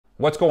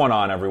What's going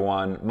on,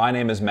 everyone? My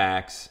name is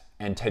Max,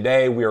 and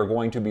today we are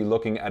going to be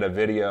looking at a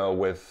video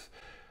with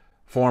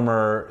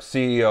former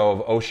CEO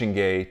of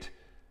OceanGate,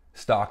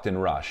 Stockton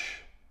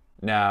Rush.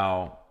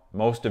 Now,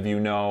 most of you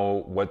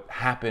know what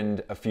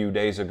happened a few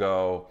days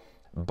ago,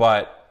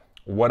 but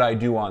what I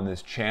do on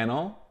this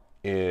channel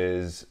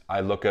is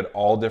I look at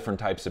all different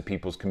types of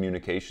people's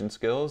communication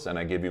skills and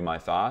I give you my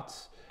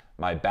thoughts.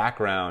 My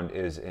background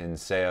is in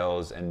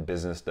sales and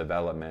business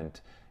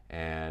development,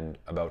 and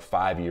about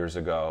 5 years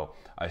ago,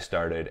 I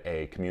started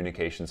a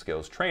communication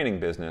skills training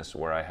business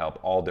where I help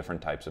all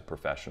different types of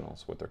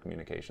professionals with their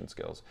communication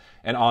skills.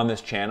 And on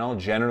this channel,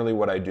 generally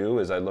what I do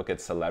is I look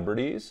at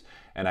celebrities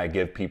and I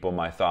give people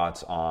my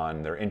thoughts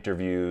on their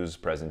interviews,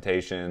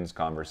 presentations,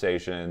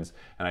 conversations,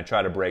 and I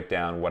try to break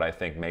down what I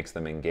think makes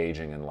them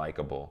engaging and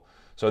likable.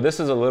 So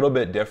this is a little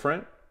bit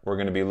different. We're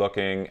going to be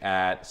looking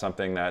at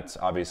something that's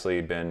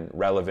obviously been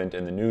relevant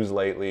in the news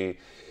lately.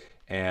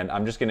 And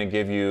I'm just going to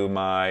give you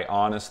my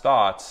honest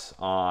thoughts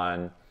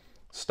on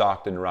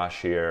Stockton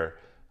Rush here.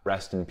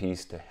 Rest in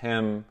peace to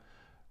him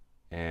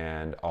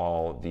and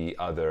all the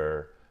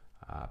other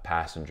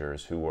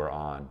passengers who were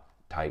on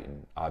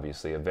Titan.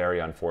 Obviously a very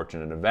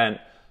unfortunate event.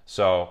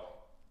 So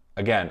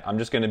again, I'm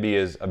just going to be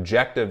as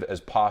objective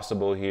as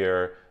possible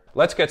here.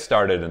 Let's get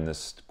started in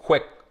this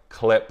quick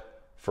clip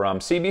from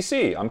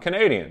CBC. I'm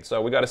Canadian,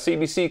 so we got a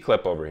CBC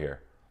clip over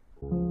here.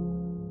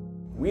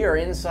 We are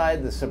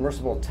inside the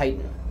submersible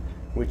Titan,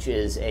 which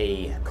is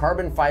a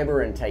carbon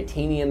fiber and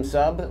titanium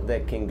sub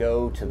that can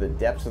go to the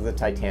depths of the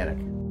Titanic.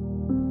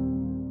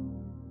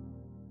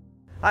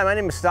 Hi, my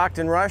name is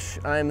Stockton Rush.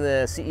 I'm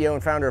the CEO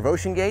and founder of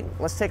OceanGate.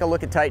 Let's take a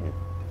look at Titan.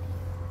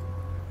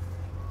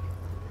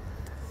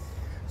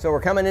 So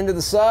we're coming into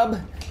the sub.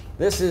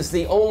 This is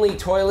the only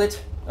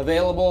toilet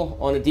available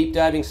on a deep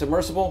diving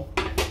submersible.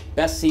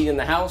 Best seat in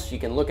the house. You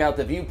can look out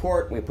the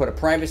viewport. We put a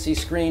privacy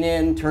screen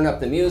in, turn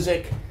up the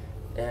music,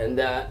 and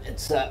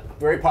it's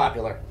very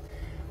popular.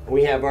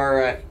 We have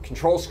our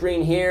control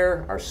screen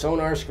here, our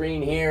sonar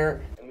screen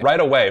here. Right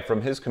away,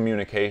 from his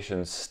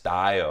communication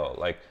style,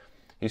 like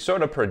he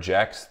sort of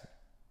projects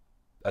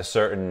a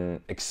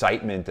certain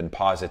excitement and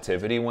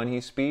positivity when he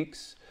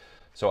speaks.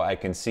 So I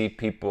can see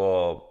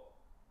people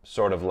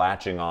sort of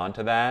latching on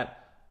to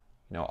that.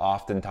 You know,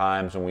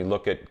 oftentimes when we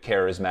look at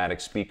charismatic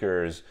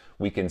speakers,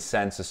 we can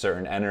sense a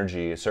certain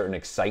energy, a certain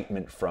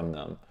excitement from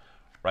them,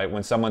 right?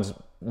 When someone's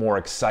more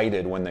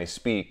excited when they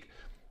speak,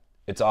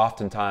 it's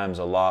oftentimes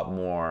a lot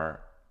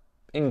more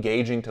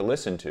engaging to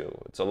listen to.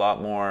 It's a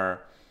lot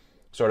more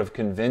sort of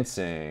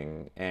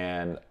convincing,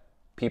 and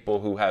people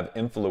who have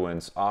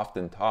influence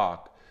often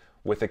talk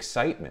with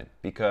excitement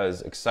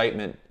because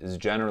excitement is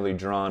generally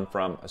drawn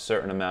from a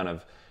certain amount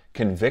of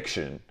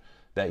conviction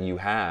that you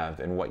have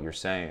in what you're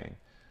saying.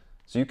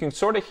 So you can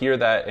sort of hear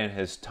that in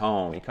his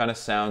tone. He kind of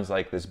sounds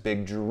like this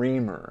big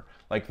dreamer,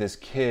 like this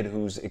kid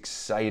who's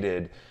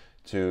excited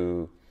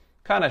to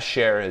kind of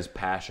share his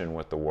passion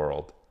with the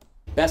world.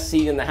 Best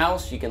seat in the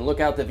house. You can look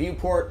out the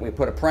viewport. We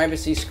put a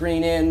privacy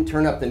screen in,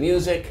 turn up the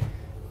music,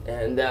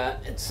 and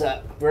it's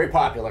very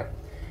popular.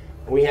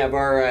 We have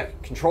our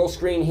control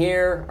screen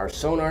here, our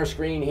sonar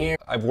screen here.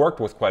 I've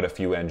worked with quite a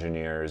few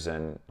engineers,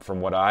 and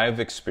from what I've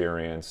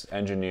experienced,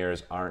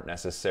 engineers aren't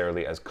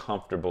necessarily as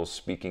comfortable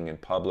speaking in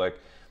public.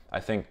 I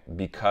think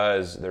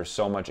because there's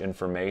so much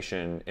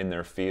information in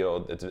their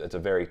field, it's a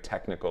very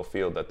technical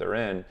field that they're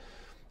in,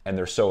 and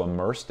they're so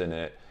immersed in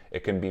it,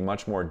 it can be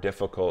much more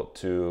difficult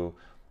to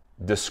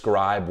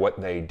describe what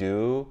they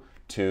do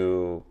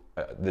to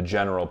the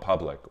general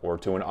public or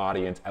to an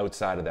audience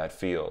outside of that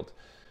field.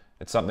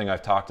 It's something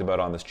I've talked about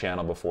on this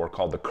channel before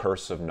called the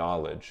curse of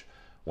knowledge.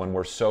 When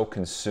we're so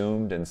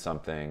consumed in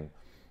something,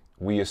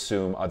 we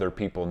assume other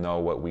people know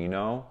what we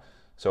know,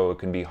 so it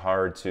can be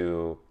hard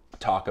to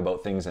talk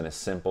about things in a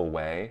simple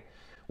way,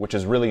 which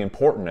is really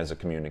important as a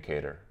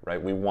communicator,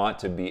 right? We want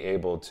to be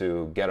able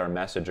to get our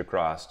message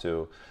across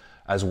to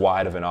as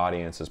wide of an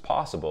audience as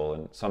possible,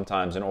 and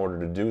sometimes in order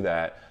to do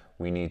that,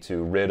 we need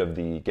to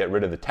get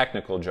rid of the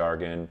technical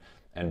jargon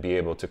and be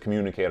able to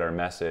communicate our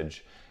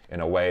message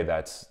in a way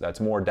that's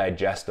more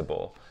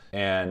digestible.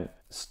 And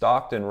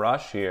Stockton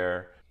Rush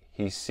here,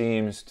 he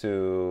seems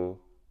to,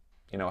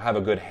 have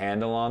a good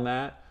handle on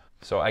that.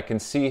 So I can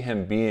see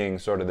him being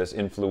sort of this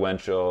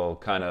influential,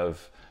 kind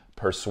of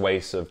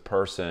persuasive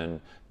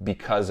person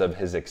because of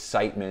his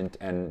excitement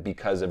and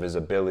because of his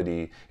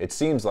ability, it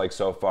seems like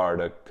so far,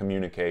 to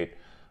communicate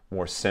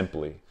more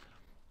simply.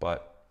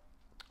 But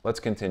let's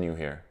continue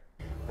here.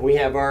 We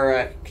have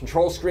our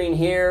control screen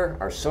here,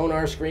 our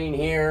sonar screen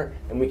here,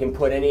 and we can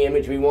put any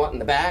image we want in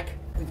the back.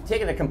 We've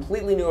taken a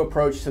completely new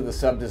approach to the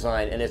sub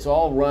design, and it's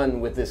all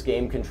run with this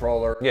game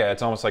controller. Yeah,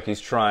 it's almost like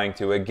he's trying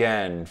to,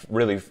 again,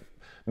 really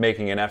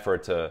making an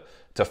effort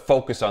to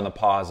focus on the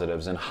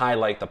positives and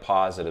highlight the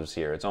positives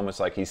here. It's almost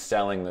like he's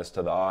selling this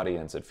to the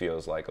audience, it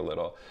feels like a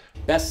little.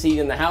 Best seat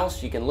in the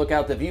house. You can look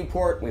out the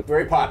viewport. We're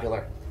very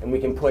popular, and we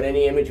can put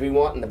any image we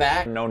want in the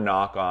back. No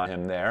knock on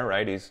him there,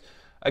 right?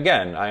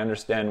 Again, I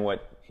understand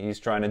what he's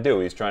trying to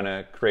do. He's trying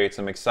to create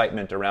some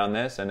excitement around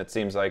this, and it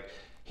seems like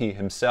he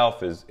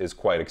himself is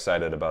quite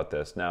excited about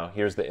this. Now,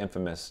 here's the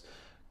infamous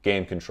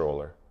game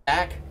controller.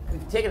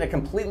 We've taken a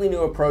completely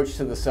new approach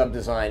to the sub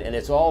design, and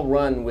it's all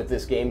run with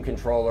this game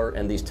controller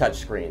and these touch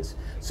screens.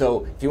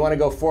 So if you want to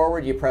go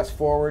forward, you press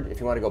forward. If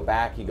you want to go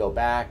back, you go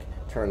back.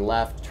 Turn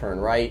left, turn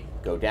right,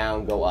 go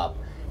down, go up.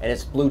 And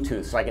it's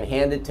Bluetooth, so I can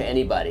hand it to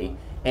anybody.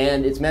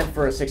 And it's meant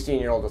for a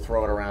 16-year-old to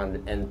throw it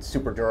around, and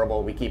super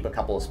durable. We keep a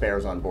couple of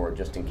spares on board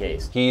just in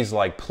case. He's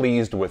like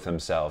pleased with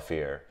himself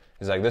here.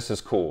 He's like, this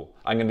is cool.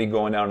 I'm gonna be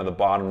going down to the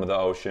bottom of the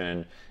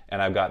ocean,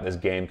 and I've got this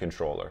game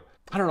controller.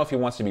 I don't know if he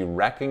wants to be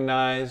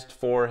recognized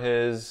for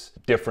his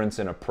difference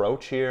in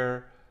approach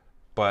here,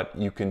 but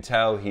you can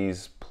tell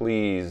he's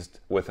pleased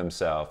with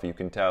himself. You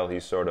can tell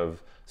he's sort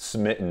of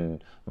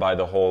smitten by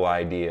the whole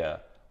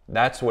idea.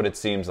 That's what it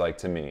seems like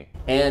to me.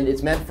 And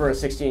it's meant for a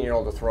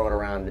 16-year-old to throw it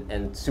around,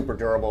 and super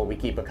durable. We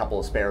keep a couple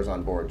of spares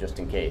on board just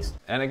in case.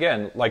 And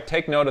again, like,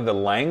 take note of the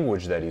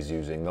language that he's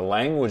using. The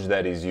language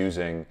that he's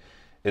using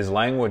is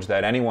language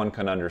that anyone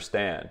can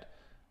understand.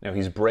 You know,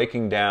 he's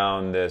breaking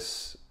down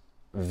this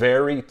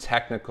very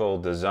technical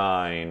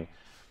design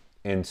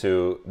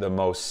into the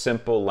most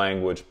simple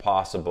language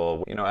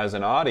possible. You know, as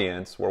an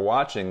audience, we're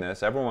watching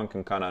this, everyone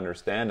can kind of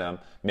understand him.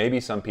 Maybe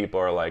some people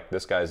are like,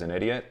 this guy's an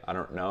idiot. I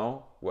don't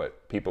know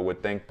what people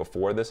would think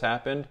before this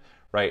happened,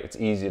 right? It's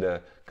easy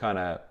to kind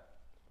of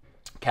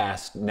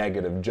cast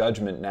negative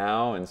judgment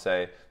now and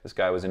say, this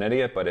guy was an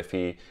idiot, but if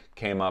he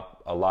came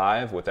up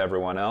alive with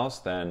everyone else,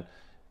 then,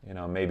 you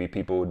know, maybe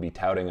people would be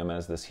touting him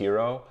as this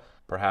hero.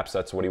 Perhaps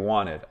that's what he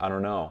wanted. I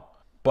don't know.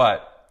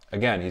 But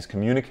again, he's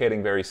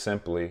communicating very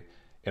simply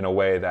in a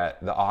way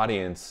that the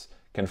audience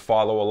can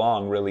follow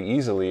along really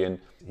easily, and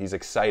he's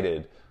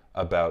excited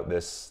about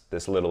this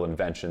little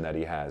invention that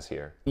he has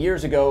here.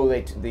 Years ago,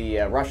 the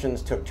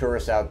Russians took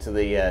tourists out to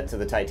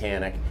the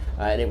Titanic,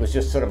 and it was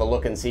just sort of a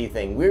look and see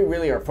thing. We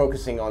really are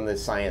focusing on the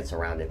science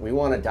around it. We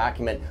want to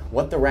document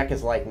what the wreck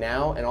is like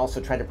now, and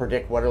also try to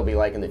predict what it'll be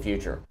like in the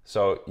future.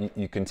 So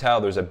you can tell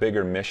there's a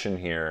bigger mission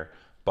here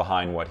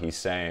behind what he's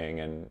saying,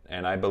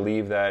 and I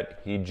believe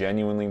that he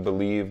genuinely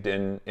believed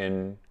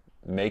in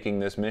making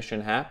this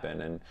mission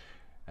happen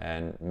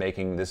and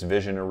making this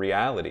vision a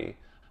reality.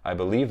 I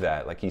believe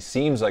that. Like, he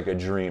seems like a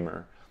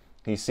dreamer.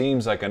 He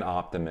seems like an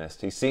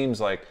optimist. He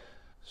seems like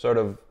sort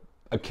of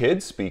a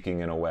kid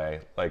speaking in a way.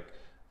 Like,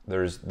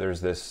 there's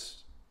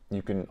this,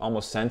 you can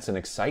almost sense an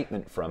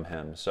excitement from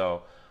him.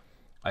 So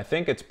I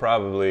think it's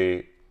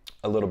probably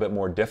a little bit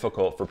more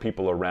difficult for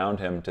people around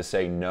him to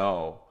say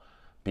no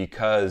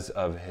because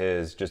of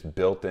his just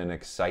built-in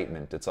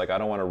excitement. It's like, I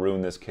don't want to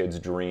ruin this kid's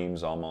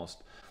dreams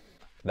almost.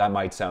 That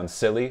might sound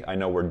silly. I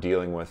know we're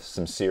dealing with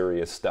some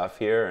serious stuff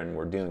here and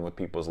we're dealing with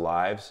people's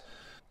lives.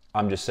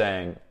 I'm just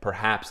saying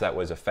perhaps that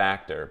was a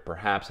factor.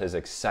 Perhaps his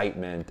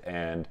excitement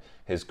and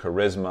his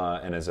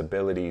charisma and his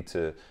ability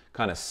to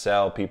kind of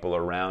sell people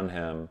around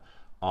him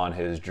on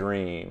his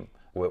dream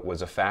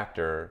was a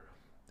factor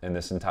in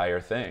this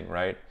entire thing,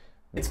 right?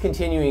 It's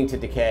continuing to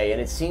decay, and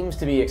it seems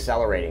to be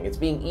accelerating. It's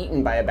being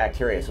eaten by a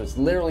bacteria, so it's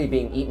literally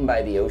being eaten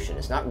by the ocean.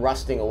 It's not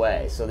rusting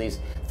away. So these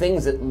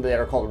things that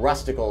are called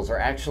rusticles are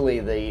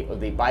actually the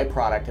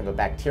byproduct of a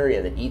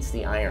bacteria that eats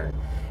the iron.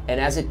 And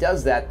as it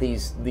does that,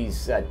 these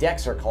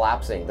decks are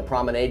collapsing. The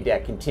promenade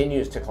deck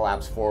continues to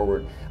collapse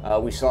forward.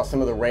 We saw some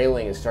of the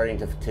railing is starting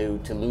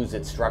to lose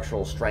its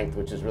structural strength,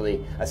 which is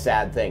really a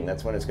sad thing.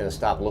 That's when it's going to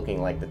stop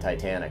looking like the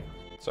Titanic.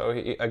 So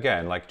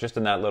again, like, just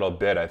in that little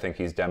bit, I think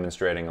he's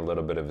demonstrating a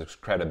little bit of his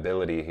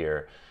credibility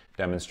here,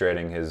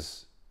 demonstrating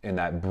in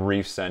that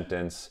brief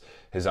sentence,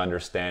 his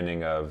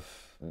understanding of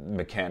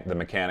the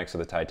mechanics of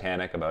the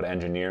Titanic, about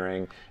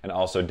engineering, and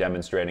also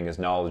demonstrating his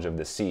knowledge of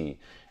the sea.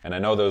 And I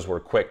know those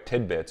were quick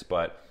tidbits,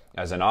 but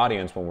as an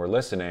audience, when we're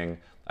listening,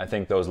 I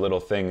think those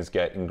little things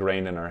get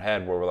ingrained in our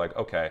head where we're like,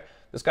 okay,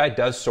 this guy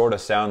does sort of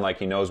sound like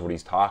he knows what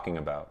he's talking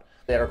about.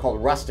 That are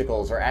called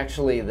rusticles are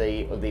actually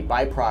the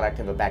byproduct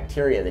of a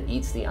bacteria that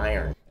eats the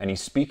iron. And he's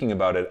speaking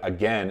about it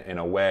again in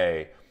a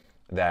way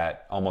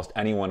that almost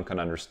anyone can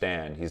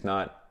understand. He's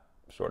not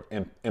sort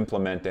of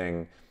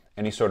implementing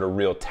any sort of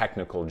real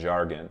technical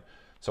jargon.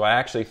 So I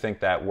actually think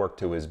that worked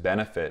to his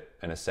benefit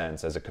in a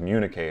sense as a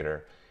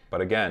communicator. But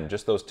again,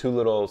 just those two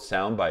little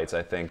sound bites,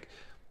 I think,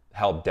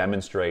 help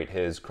demonstrate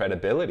his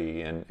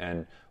credibility.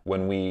 And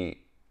when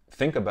we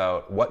think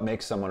about what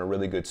makes someone a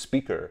really good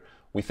speaker,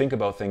 we think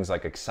about things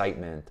like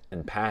excitement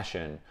and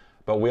passion,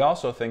 but we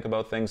also think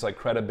about things like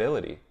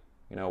credibility.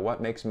 You know,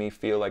 what makes me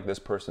feel like this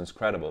person's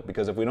credible?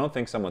 Because if we don't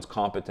think someone's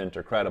competent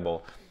or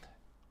credible,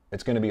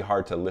 it's going to be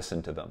hard to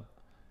listen to them.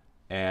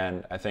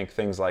 And I think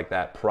things like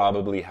that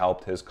probably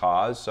helped his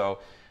cause. So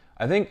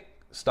I think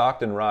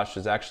Stockton Rush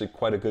is actually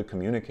quite a good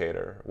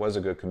communicator, was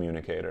a good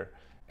communicator,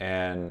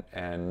 and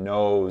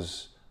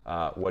knows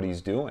what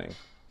he's doing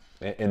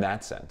in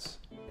that sense.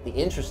 The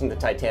interest in the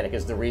Titanic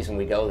is the reason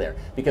we go there,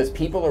 because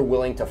people are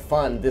willing to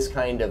fund this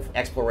kind of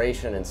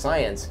exploration and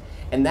science,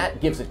 and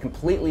that gives a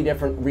completely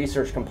different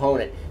research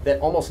component that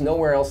almost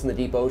nowhere else in the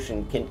deep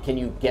ocean can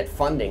you get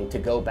funding to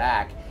go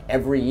back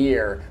every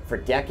year for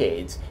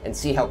decades and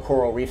see how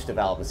coral reefs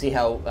develop and see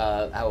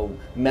how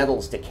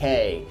metals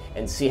decay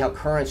and see how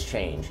currents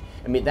change.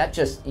 I mean, that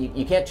just,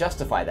 you can't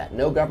justify that.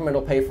 No government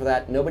will pay for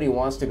that. Nobody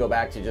wants to go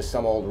back to just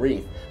some old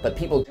reef, but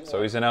people do.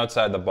 So he's an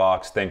outside the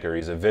box thinker.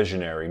 He's a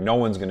visionary. No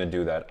one's going to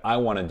do that. I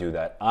want to do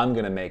that. I'm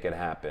going to make it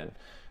happen.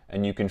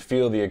 And you can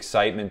feel the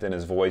excitement in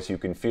his voice. You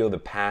can feel the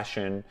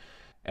passion.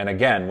 And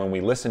again, when we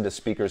listen to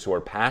speakers who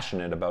are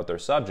passionate about their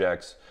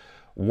subjects,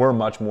 we're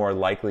much more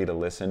likely to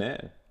listen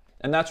in.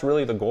 And that's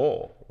really the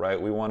goal,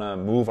 right? We want to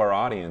move our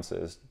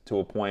audiences to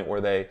a point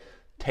where they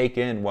take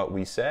in what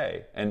we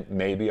say and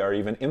maybe are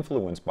even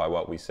influenced by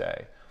what we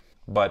say.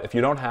 But if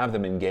you don't have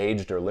them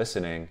engaged or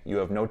listening, you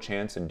have no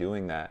chance in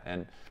doing that.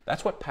 And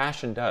that's what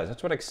passion does.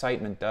 That's what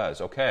excitement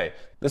does. Okay,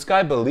 this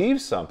guy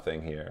believes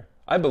something here.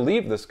 I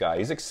believe this guy.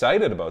 He's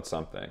excited about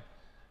something.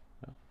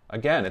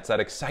 Again, it's that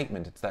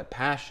excitement, it's that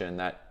passion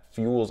that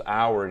fuels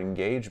our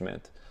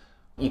engagement.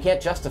 You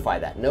can't justify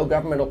that. No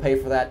government will pay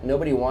for that.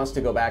 Nobody wants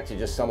to go back to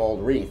just some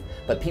old reef,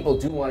 but people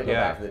do want to go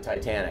back to the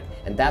Titanic.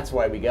 And that's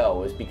why we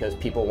go, is because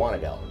people want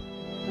to go.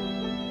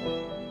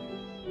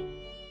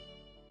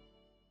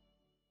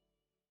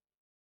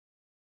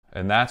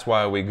 And that's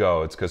why we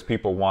go. It's because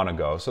people want to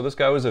go. So this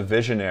guy was a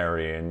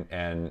visionary,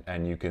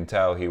 and you can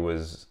tell he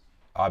was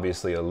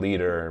obviously a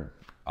leader.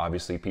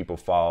 Obviously people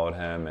followed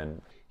him,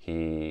 and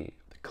he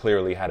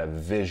clearly had a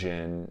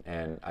vision.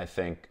 And I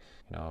think,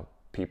 you know,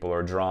 people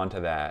are drawn to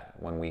that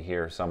when we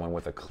hear someone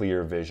with a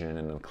clear vision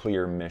and a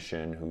clear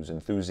mission who's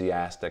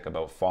enthusiastic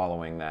about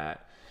following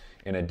that,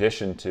 in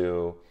addition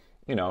to,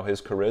 you know,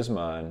 his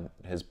charisma and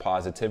his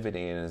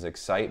positivity and his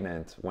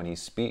excitement when he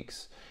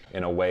speaks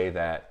in a way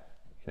that,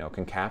 you know,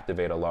 can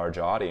captivate a large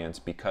audience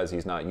because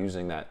he's not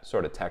using that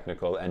sort of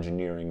technical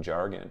engineering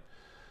jargon.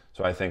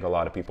 So I think a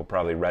lot of people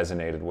probably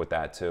resonated with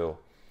that too.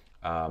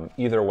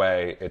 Either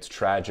way, it's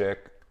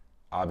tragic.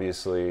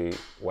 Obviously,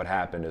 what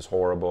happened is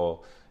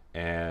horrible.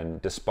 And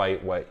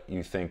despite what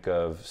you think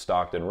of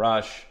Stockton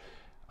Rush,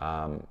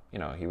 you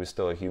know, he was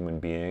still a human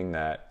being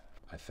that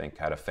I think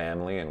had a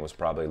family and was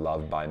probably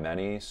loved by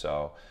many.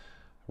 So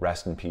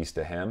rest in peace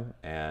to him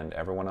and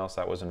everyone else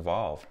that was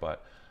involved.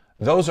 But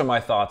those are my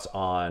thoughts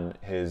on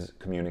his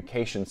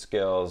communication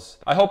skills.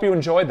 I hope you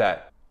enjoyed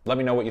that. Let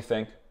me know what you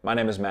think. My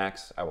name is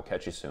Max. I will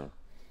catch you soon.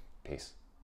 Peace.